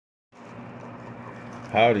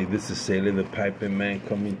Howdy, this is Sailor the Piping Man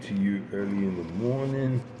coming to you early in the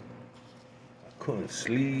morning. I couldn't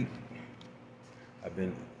sleep. I've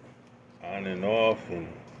been on and off and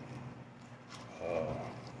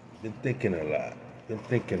been thinking a lot.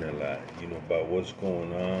 About what's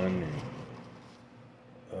going on.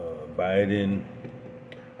 And Biden,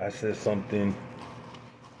 I said something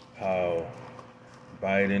how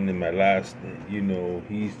Biden in my last,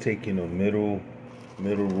 he's taking a middle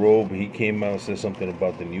road, but he came out and said something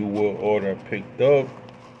about the New World Order I picked up.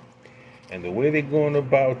 And the way they're going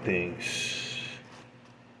about things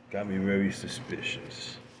got me very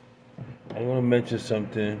suspicious. I'm going to mention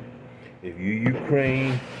something. If you're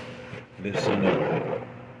Ukraine, listen up.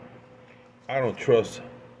 I don't trust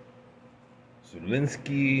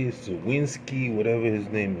Zelensky, whatever his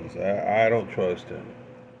name is. I don't trust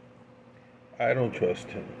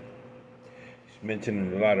him. He's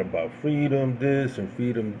mentioning a lot about freedom this and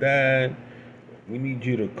freedom that. We need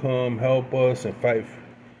you to come help us and fight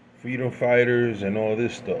freedom fighters and all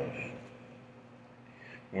this stuff.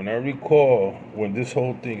 When I recall when this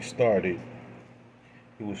whole thing started,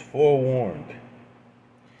 he was forewarned.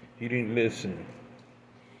 He didn't listen.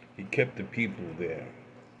 He kept the people there.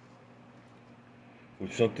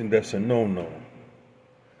 With something that's a no-no.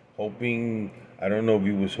 Hoping, I don't know if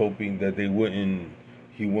he was hoping that he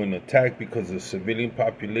wouldn't attack because of the civilian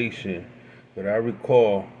population. But I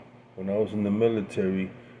recall when I was in the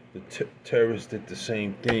military, the terrorists did the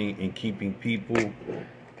same thing in keeping people,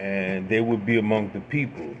 and they would be among the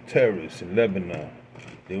people. Terrorists in Lebanon,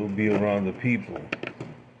 they would be around the people.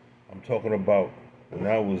 I'm talking about when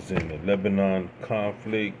I was in the Lebanon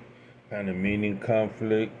conflict, Panamanian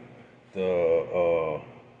conflict, the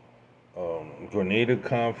Grenada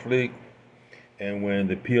conflict, and when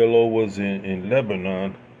the PLO was in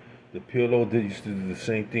Lebanon, the PLO used to do the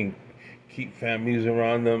same thing, keep families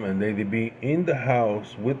around them, and they'd be in the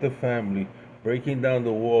house with the family, breaking down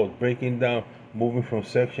the walls, moving from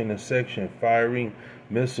section to section, firing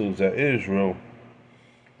missiles at Israel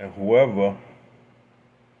and whoever.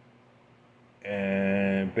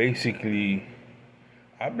 And basically,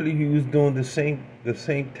 I believe he was doing the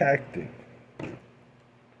same tactic.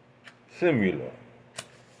 Similar.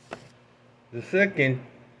 The second,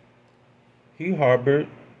 he harbored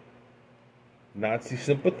Nazi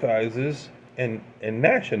sympathizers and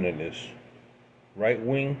nationalists, right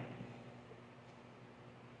wing.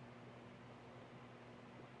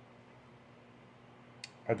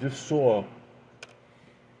 I just saw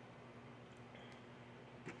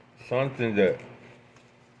something that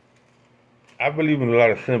I believe in a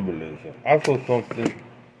lot of symbolism. I saw something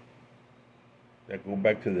that go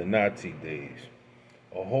back to the Nazi days.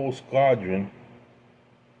 A whole squadron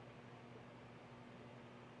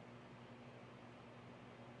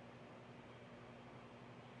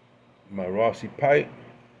my Rossi Pike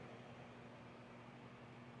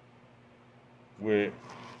with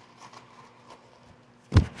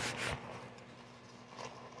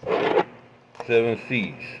 7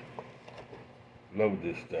 C's. Love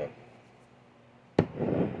this stuff.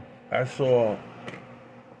 I saw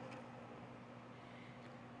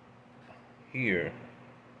here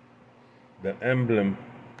the emblem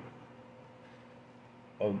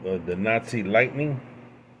of the Nazi lightning,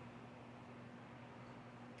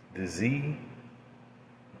 the Z,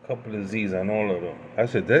 a couple of Z's on all of them. I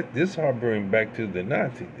said this harboring back to the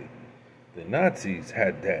Nazi day. The Nazis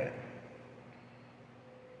had that.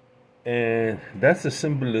 And that's a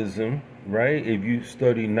symbolism, right? If you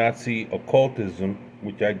study Nazi occultism,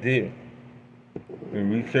 which I did, in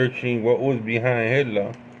researching what was behind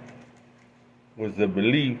Hitler, was the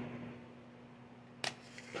belief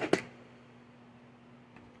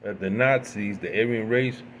that the Nazis, the Aryan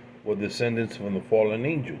race, were descendants from the fallen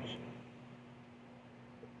angels.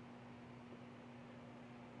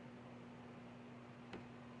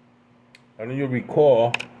 I know you'll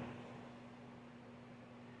recall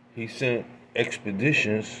he sent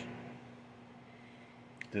expeditions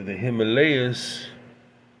to the Himalayas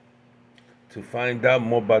to find out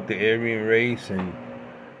more about the Aryan race and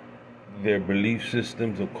their belief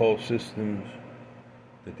systems, occult systems,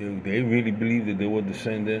 that they really believed that they were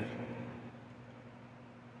descendants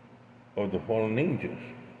of the fallen angels.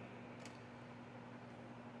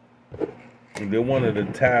 And they wanted to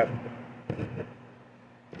tap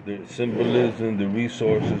the symbolism, the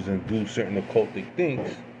resources, and do certain occultic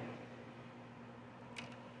things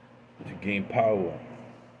to gain power.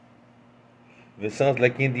 If it sounds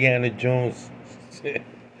like Indiana Jones,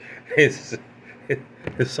 it's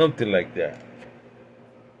something like that.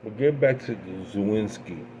 But get back to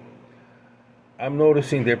Zelensky. I'm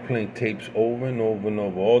noticing they're playing tapes over and over and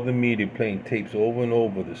over. All the media playing tapes over and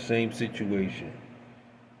over, the same situation.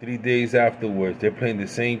 3 days afterwards, they're playing the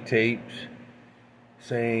same tapes,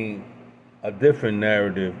 saying a different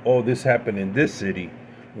narrative. Oh, this happened in this city,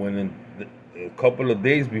 when a couple of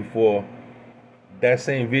days before, that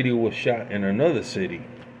same video was shot in another city.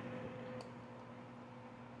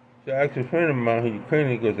 So I asked a friend of mine who's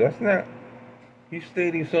Ukrainian, he goes, that's not, he's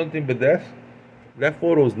stating something, but that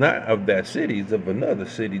photo's not of that city, it's of another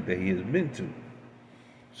city that he has been to.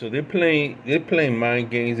 So they're playing mind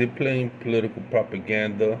games, they're playing political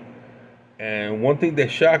propaganda. And one thing that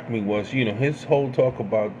shocked me was, his whole talk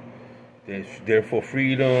about they're for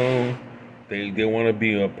freedom, they want to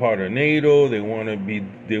be a part of NATO, they want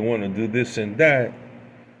to do this and that.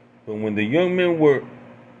 But when the young men were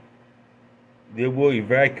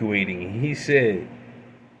evacuating, he said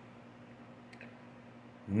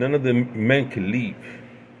none of the men could leave.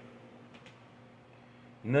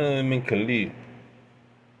 None of the men could leave.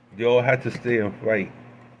 They all had to stay and fight.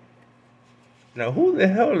 Now, who the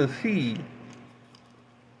hell is he,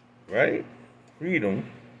 right? Freedom,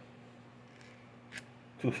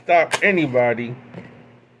 to stop anybody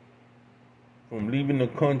from leaving the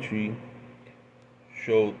country,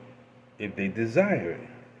 show if they desire it.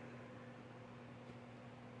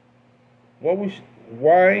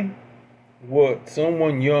 Why would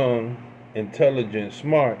someone young, intelligent,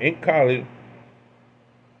 smart, in college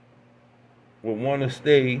would want to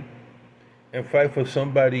stay and fight for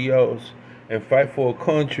somebody else and fight for a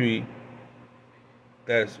country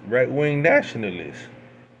that's right-wing nationalist?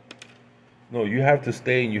 No, you have to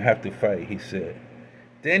stay and you have to fight, he said.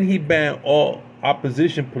 Then he banned all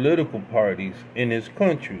opposition political parties in his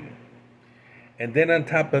country. And then on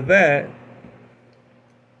top of that,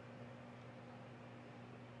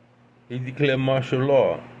 he declared martial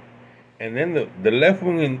law. And then the left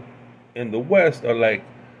wing in the West are like,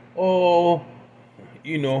 oh,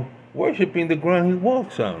 worshiping the ground he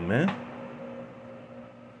walks on, man.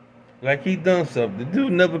 Like he done something. The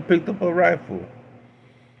dude never picked up a rifle.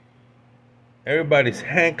 Everybody's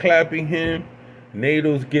hand clapping him.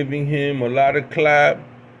 NATO's giving him a lot of clap.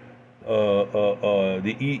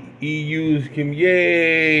 The EU's giving,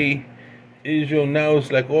 yay. Israel now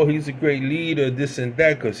is like, oh, he's a great leader, this and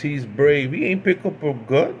that, because he's brave. He ain't pick up a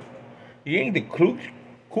gun. He ain't the Ku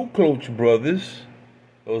Klux brothers.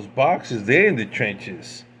 Those boxers, they're in the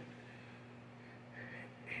trenches.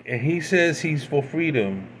 And he says he's for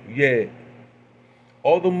freedom. Yet,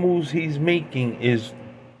 all the moves he's making is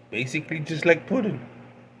basically just like Putin.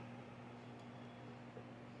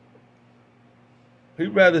 He'd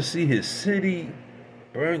rather see his city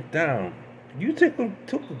burnt down. You took a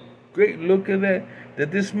great look at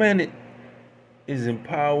that this man is in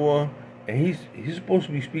power, and he's supposed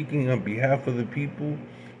to be speaking on behalf of the people.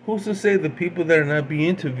 Who's to say the people that are not being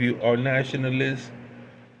interviewed are nationalists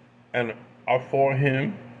and are for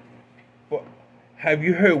him? But have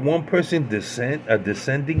you heard one person a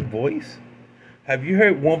dissenting voice? Have you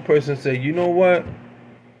heard one person say, you know what?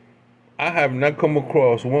 I have not come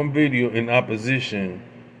across one video in opposition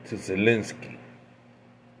to Zelensky.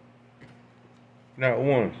 Not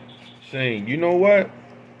one. Saying, you know what?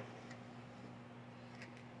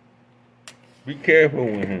 Be careful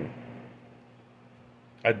with him.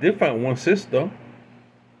 I did find one sister.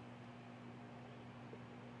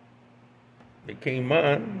 It came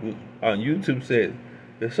on YouTube, said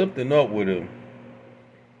there's something up with him.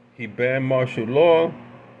 He banned martial law,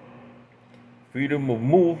 freedom of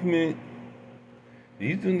movement.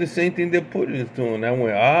 He's doing the same thing that Putin is doing. I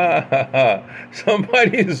went,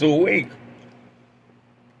 somebody is awake.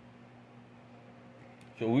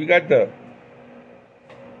 So we got the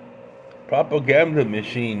propaganda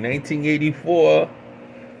machine, 1984,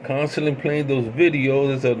 constantly playing those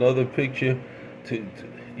videos. There's another picture.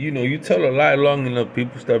 You tell a lie long enough,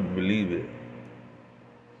 people start to believe it.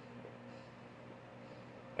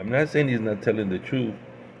 I'm not saying he's not telling the truth,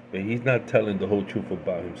 but he's not telling the whole truth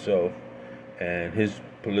about himself and his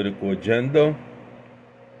political agenda.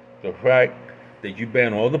 The fact that you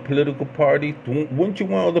ban all the political parties, wouldn't you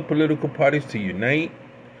want all the political parties to unite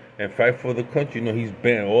and fight for the country? No, he's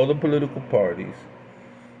banned all the political parties.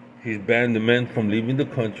 He's banned the men from leaving the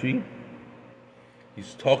country.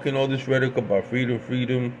 He's talking all this rhetoric about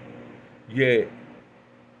freedom. Yet,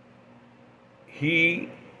 he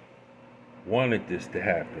wanted this to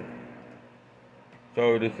happen.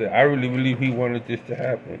 Sorry to say, I really believe he wanted this to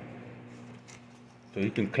happen, so he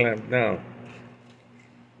can clamp down.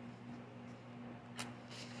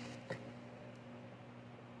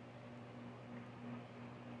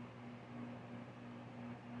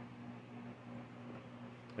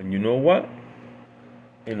 And you know what?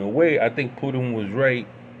 In a way, I think Putin was right.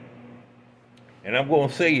 And I'm going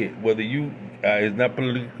to say it, whether it's not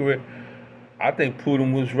politically correct. I think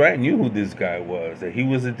Putin was right, knew who this guy was, that he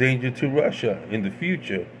was a danger to Russia in the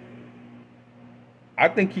future. I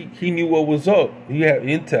think he knew what was up. He had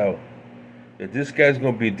intel that this guy's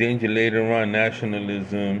going to be a danger later on,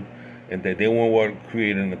 nationalism, and that they won't want to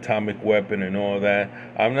create an atomic weapon and all that.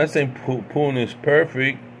 I'm not saying Putin is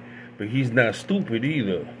perfect, but he's not stupid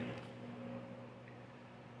either.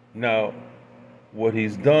 Now, what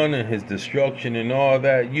he's done and his destruction and all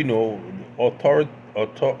that, you know,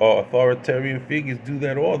 authoritarian figures do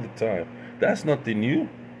that all the time. That's nothing new.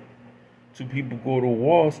 Two people go to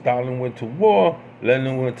war. Stalin went to war.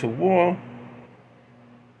 Lenin went to war.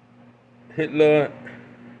 Hitler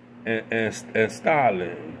and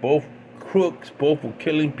Stalin, both crooks, both were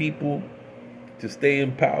killing people to stay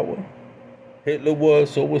in power. Hitler was,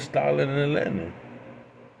 so was Stalin and Lenin.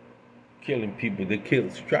 Killing people. They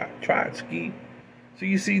killed Trotsky. So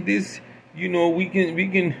you see this, you know, we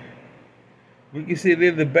can say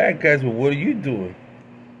they're the bad guys, but what are you doing?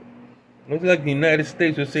 It's like the United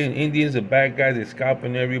States was saying Indians are bad guys, they're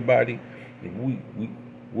scalping everybody.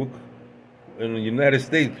 We're in the United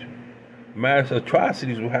States, mass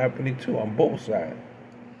atrocities were happening too on both sides.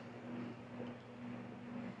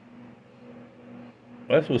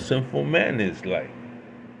 That's what sinful man is like.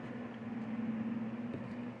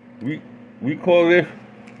 We call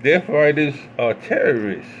their fighters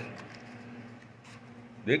terrorists.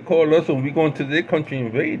 They call us when we go into their country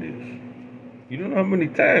invaders. You don't know how many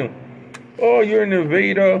times. Oh, you're an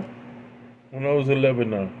invader. When I was in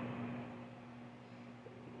Lebanon,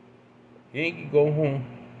 Yankee go home.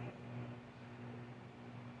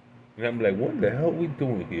 And I'm like, what the hell are we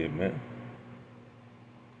doing here, man?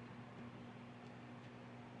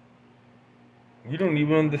 You don't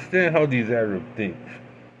even understand how these Arab think,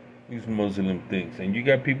 these Muslim thinks. And you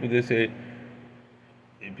got people that say,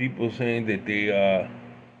 people saying that they're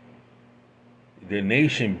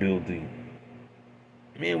nation building.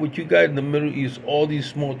 Man, what you got in the Middle East, all these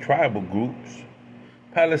small tribal groups.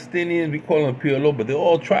 Palestinians, we call them PLO, but they're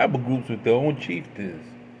all tribal groups with their own chieftains.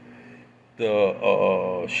 The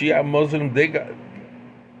Shia Muslims, they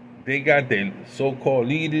got their so-called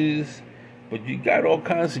leaders, but you got all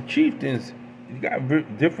kinds of chieftains. You got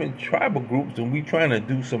different tribal groups, and we trying to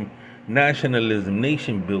do some nationalism,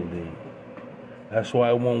 nation building. That's why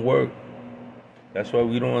it won't work. That's why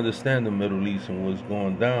we don't understand the Middle East and what's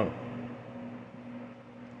going down.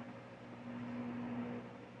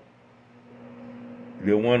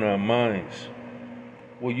 They want our minds.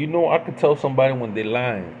 Well, you know, I could tell somebody when they're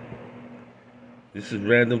lying. This is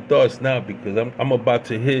random thoughts now because I'm about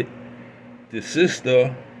to hit the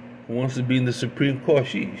sister who wants to be in the Supreme Court.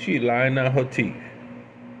 She lying out her teeth.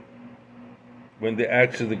 When they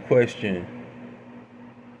ask her the question,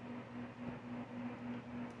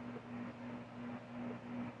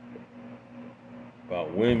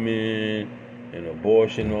 about women and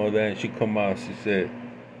abortion and all that, and she come out and she said,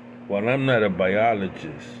 well, I'm not a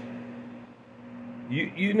biologist.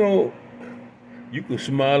 You know, you can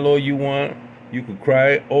smile all you want, you can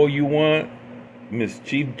cry all you want. Miss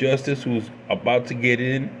Chief Justice, who's about to get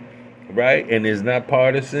in, right, and is not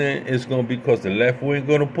partisan, it's going to be because the left wing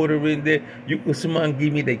going to put her in there. You can smile and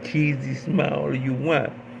give me the cheesy smile all you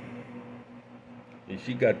want. And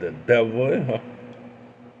she got the devil in her.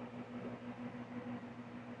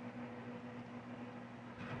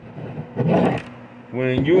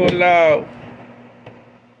 When you allow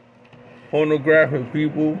pornographic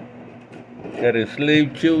people that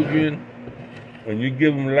enslave children, and you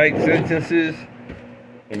give them light sentences,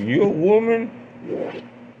 and you're a woman, you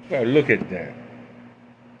gotta look at that.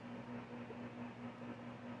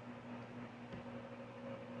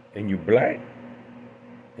 And you're black,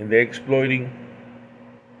 and they're exploiting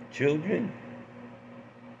children,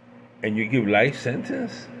 and you give life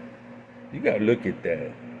sentence, you gotta look at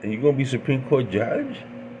that. And you're gonna be Supreme Court judge?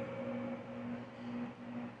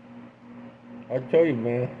 I tell you,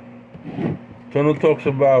 man. Turner talks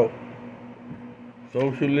about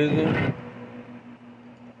socialism.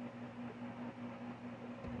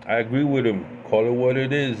 I agree with him. Call it what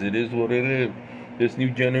it is. It is what it is. This new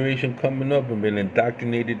generation coming up and been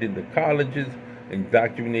indoctrinated in the colleges,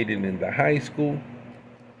 indoctrinated in the high school.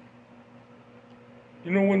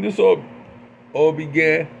 You know when this all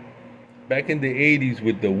began? Back in the 80s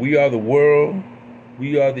with the We Are the World,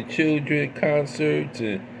 We Are the Children concerts,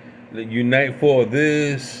 and Unite for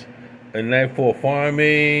this, a night for farm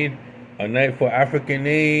aid, a night for African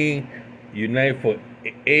aid, Unite for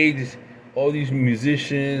AIDS. All these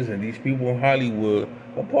musicians and these people in Hollywood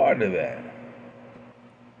are part of that.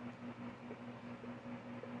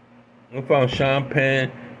 I found Sean Penn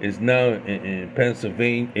is now in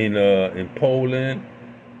Pennsylvania, in Poland.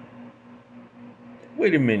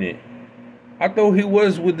 Wait a minute. I thought he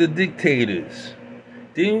was with the dictators.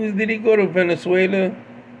 Did he go to Venezuela?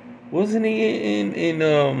 Wasn't he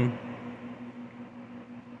in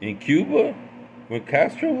Cuba when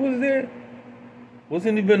Castro was there?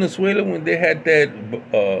 Wasn't he Venezuela when they had that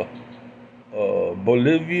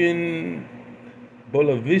Bolivian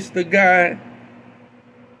Bolavista guy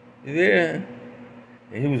there?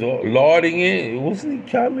 And he was all lauding it. Wasn't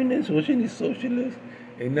he communist? Wasn't he socialist?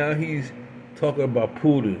 And now he's talking about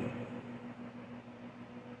Putin.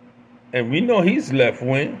 And we know he's left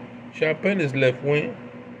wing. Champagne is left wing.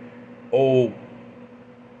 Old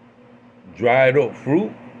dried up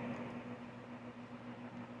fruit.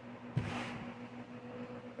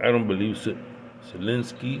 I don't believe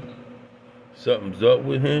Zelensky. Something's up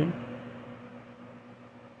with him.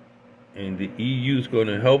 And the EU's going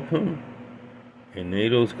to help him. And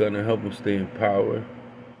NATO's going to help him stay in power.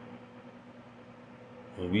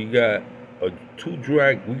 And we got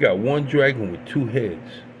one dragon with two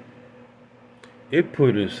heads. If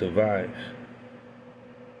Putin survives,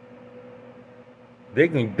 they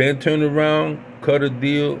can then turn around, cut a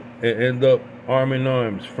deal, and end up arm in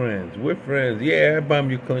arms, friends. We're friends. Yeah, I bomb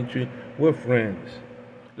your country. We're friends.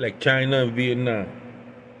 Like China and Vietnam.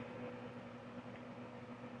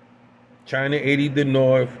 China 80 the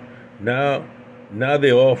North. Now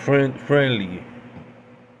they're all friendly.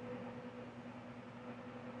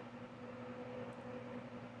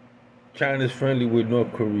 China's friendly with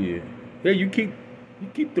North Korea. Yeah, you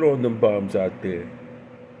keep throwing them bombs out there.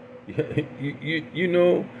 You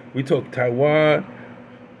know, we talk Taiwan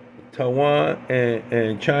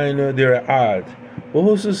and China, they're at odds. But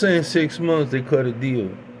who's to say in 6 months they cut a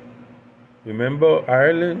deal? Remember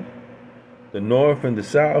Ireland, the North and the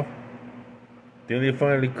South? Then they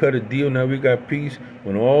finally cut a deal. Now we got peace.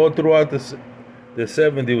 When all throughout the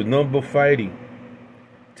 70s there was nothing but fighting,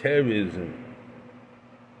 terrorism,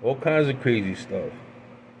 all kinds of crazy stuff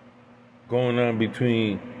going on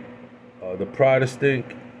between the Protestant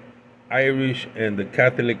Irish and the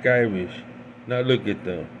Catholic Irish. Now look at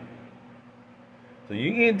them. So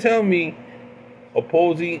you can't tell me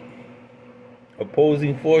opposing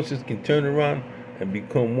forces can turn around and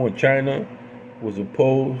become one. China was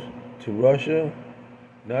opposed to Russia.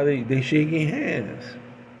 Now they shaking hands.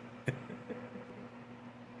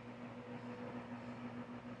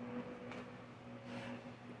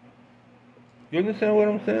 You understand what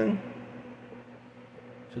I'm saying?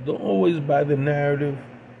 So don't always buy the narrative.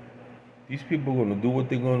 These people are going to do what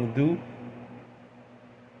they're going to do.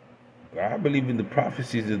 But I believe in the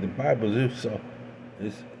prophecies of the Bible.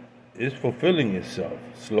 It's fulfilling itself,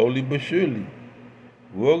 slowly but surely.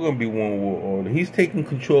 We're all going to be one world order. He's taking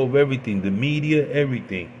control of everything, the media,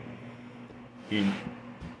 everything.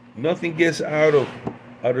 Nothing gets out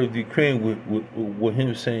of Ukraine with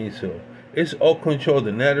him saying so. It's all control.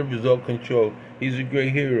 The narrative is all control. He's a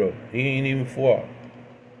great hero. He ain't even fought.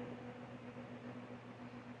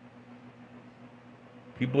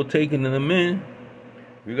 People taking them in.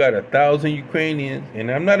 We got 1,000 Ukrainians,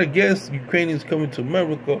 and I'm not against Ukrainians coming to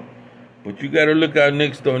America, but you got to look our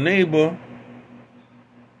next door neighbor.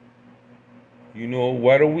 You know,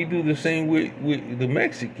 why don't we do the same with the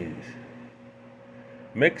Mexicans?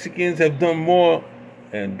 Mexicans have done more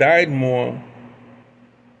and died more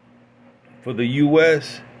for the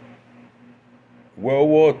U.S., World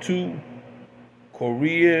War II,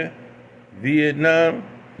 Korea, Vietnam,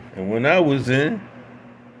 and when I was in,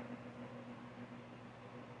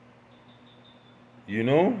 you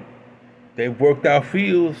know, they've worked our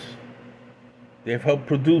fields, they've helped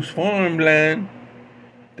produce farmland,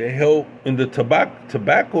 they help in the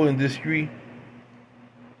tobacco industry.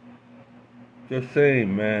 Just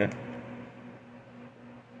saying, man.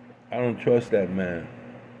 I don't trust that, man.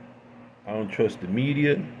 I don't trust the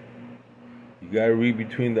media. You gotta read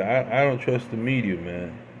between the... I don't trust the media,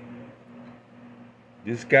 man.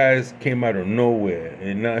 This guy's came out of nowhere,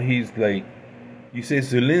 and now he's like... You say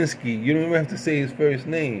Zelensky, you don't even have to say his first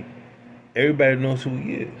name. Everybody knows who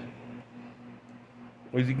he is.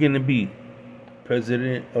 What's he gonna be?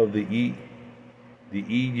 President of the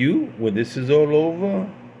EU when this is all over?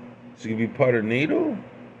 Is he gonna be part of NATO?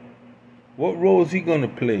 What role is he gonna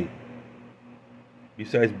play?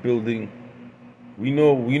 Besides building, we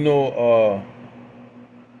know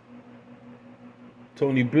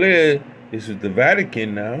Tony Blair is with the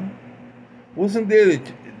Vatican now. Wasn't there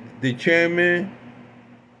the chairman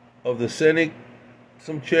of the Senate,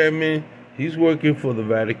 some chairman, he's working for the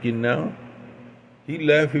Vatican now. He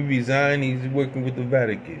left, he resigned, he's working with the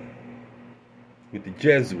Vatican, with the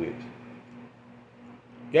Jesuits.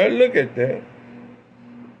 Gotta look at that.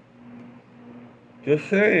 Just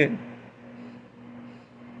saying.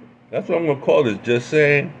 That's what I'm gonna call this, just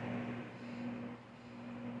saying.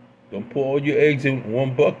 Don't put all your eggs in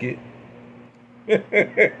one bucket.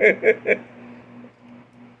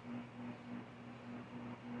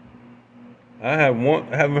 I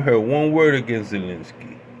haven't heard one word against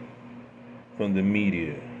Zelensky from the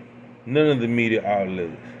media. None of the media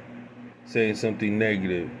outlets saying something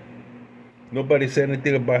negative. Nobody said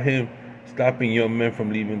anything about him stopping young men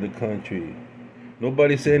from leaving the country.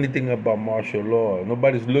 Nobody said anything about martial law.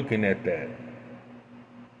 Nobody's looking at that.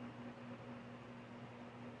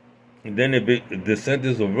 And then if the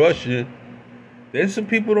descendants of Russia, there's some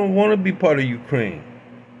people don't want to be part of Ukraine,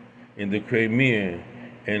 in the Crimea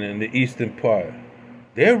and in the eastern part.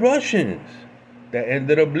 They're Russians that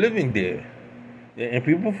ended up living there. And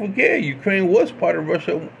people forget Ukraine was part of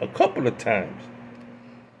Russia a couple of times.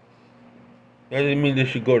 That doesn't mean they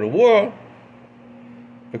should go to war.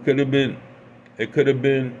 It could have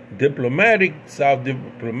been diplomatic, solved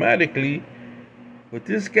diplomatically. But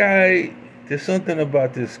this guy, there's something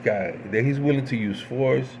about this guy that he's willing to use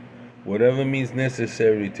force, whatever means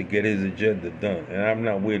necessary to get his agenda done. And I'm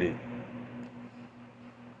not with it.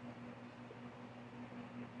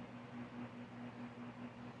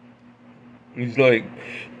 He's like,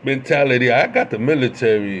 mentality, I got the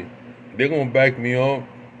military. They're going to back me up.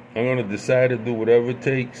 I'm going to decide to do whatever it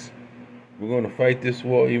takes. We're going to fight this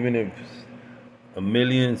war even if 1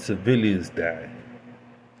 million civilians die.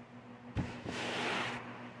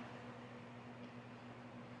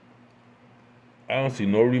 I don't see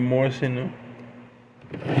no remorse in him.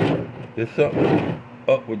 There's something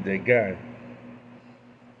up with that guy.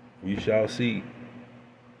 We shall see.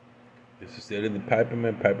 It's instead of the Piper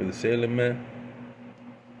Man, Piper the Sailor Man.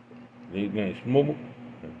 Late night smoke.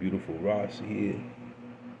 A beautiful Ross here.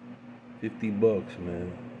 $50,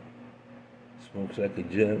 man. Smokes like a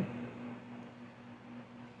gem.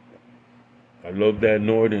 I love that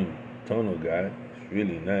Northern Tunnel guy. It's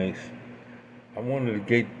really nice. I wanted to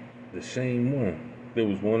get the same one. There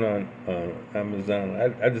was one on Amazon.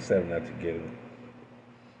 I decided not to get it.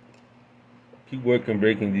 Keep working,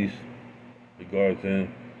 breaking these cigars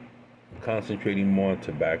in. Concentrating more on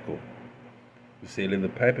tobacco. The Sailor the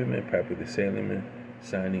Piper Man, Piper the Sailor Man,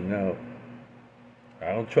 signing out.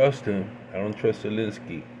 I don't trust him. I don't trust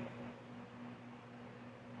Zelensky.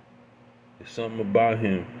 There's something about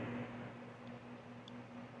him.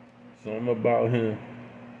 Something about him.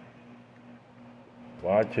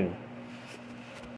 Watch him.